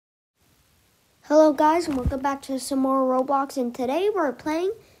Hello guys, and welcome back to some more Roblox, and today we're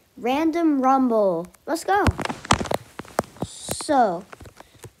playing Random Rumble. Let's go. So,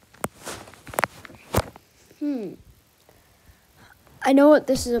 I know what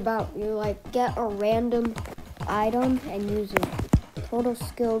this is about. You get a random item and use it. Total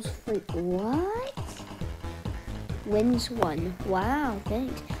skills free. What? Wins one. Wow,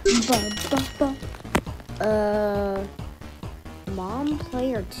 thanks. Mom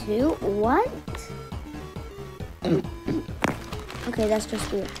player 2? What? Okay, that's just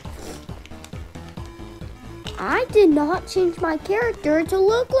weird. I did not change my character to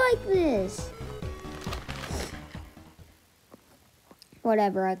look like this.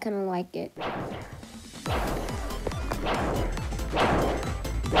 Whatever, I kind of like it.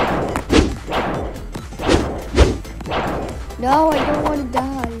 No, I don't want to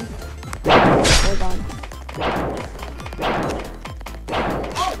die. Hold on.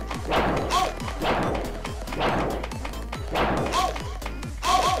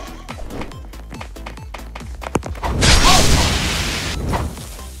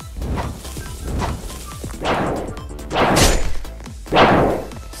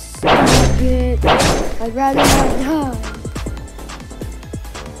 I'd rather not die.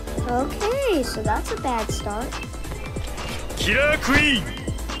 Okay, so that's a bad start. Killer Queen!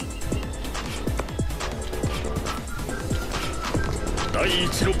 第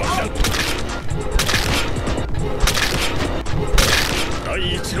一の爆弾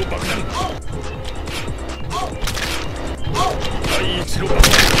第一の爆弾第一の爆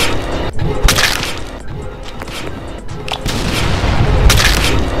弾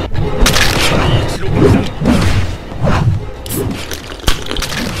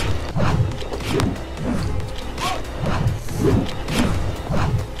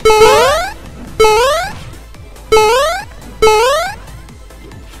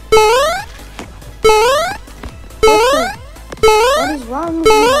What is wrong with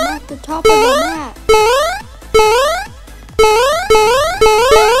me? I'm at the top of the map.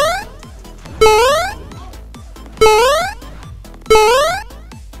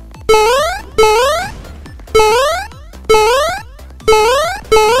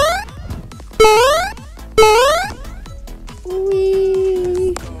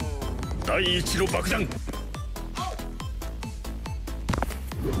 Whee! 第一の爆弾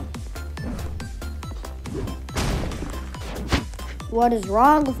What is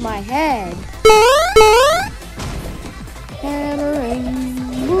wrong with my head? Hammering.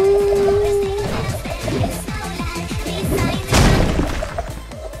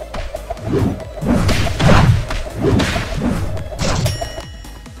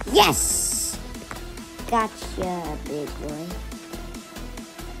 Yes! Gotcha, big boy.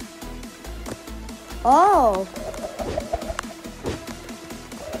 Oh!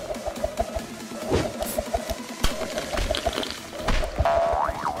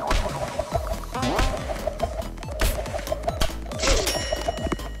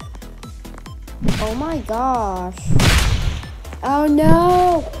 Oh my gosh. Oh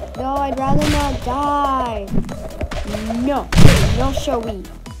no! No, I'd rather not die. No. No showy.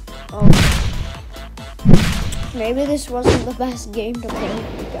 Oh. Maybe this wasn't the best game to play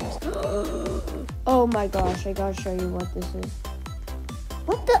with you guys. Oh my gosh, I gotta show you what this is.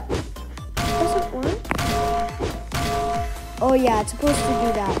 What the? Does it work? Oh yeah, it's supposed to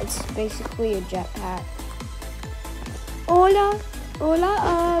do that. It's basically a jetpack. Hola.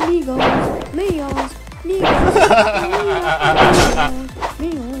 Hola amigos, míos, míos,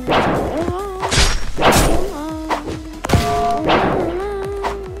 míos,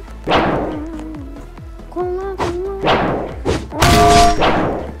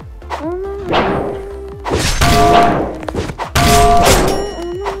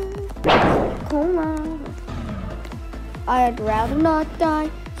 I'd rather not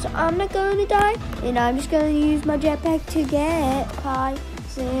die. So I'm not gonna die, and I'm just gonna use my jetpack to get pie.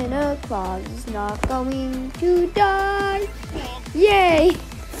 Santa Claus is not going to die. Yay!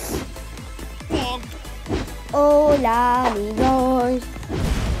 Hola, amigos.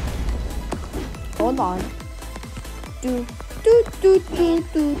 Hold on. Do do do do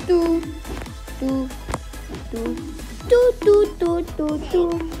do do do do do do do do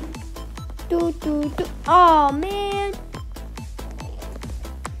do do do. Oh man.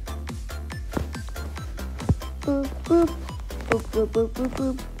 Boop boop boop boop boop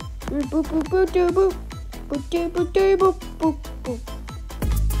boop boop boop boop boop boop boop boop boop boop boop.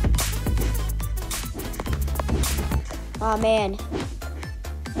 Oh man.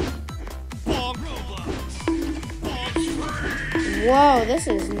 Whoa, this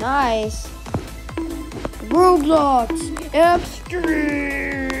is nice. Roblox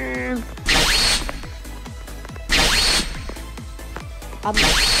Extreme.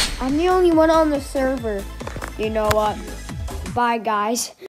 I'm the only one on the server. You know what? Bye, guys.